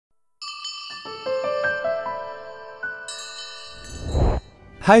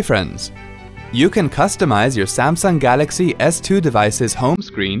Hi friends! You can customize your Samsung Galaxy S2 device's home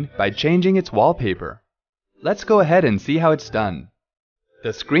screen by changing its wallpaper. Let's go ahead and see how it's done.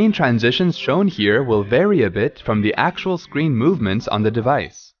 The screen transitions shown here will vary a bit from the actual screen movements on the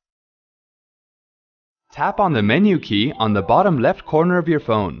device. Tap on the menu key on the bottom left corner of your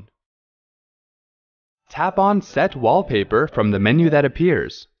phone. Tap on Set Wallpaper from the menu that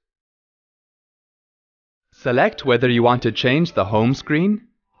appears. Select whether you want to change the home screen,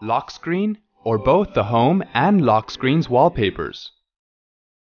 lock screen, or both the home and lock screen's wallpapers.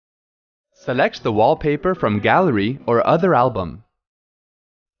 Select the wallpaper from Gallery or other album.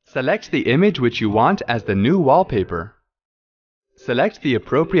 Select the image which you want as the new wallpaper. Select the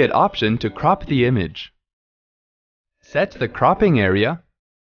appropriate option to crop the image. Set the cropping area,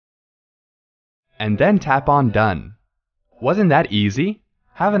 and then tap on Done. Wasn't that easy?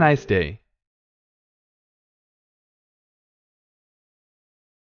 Have a nice day.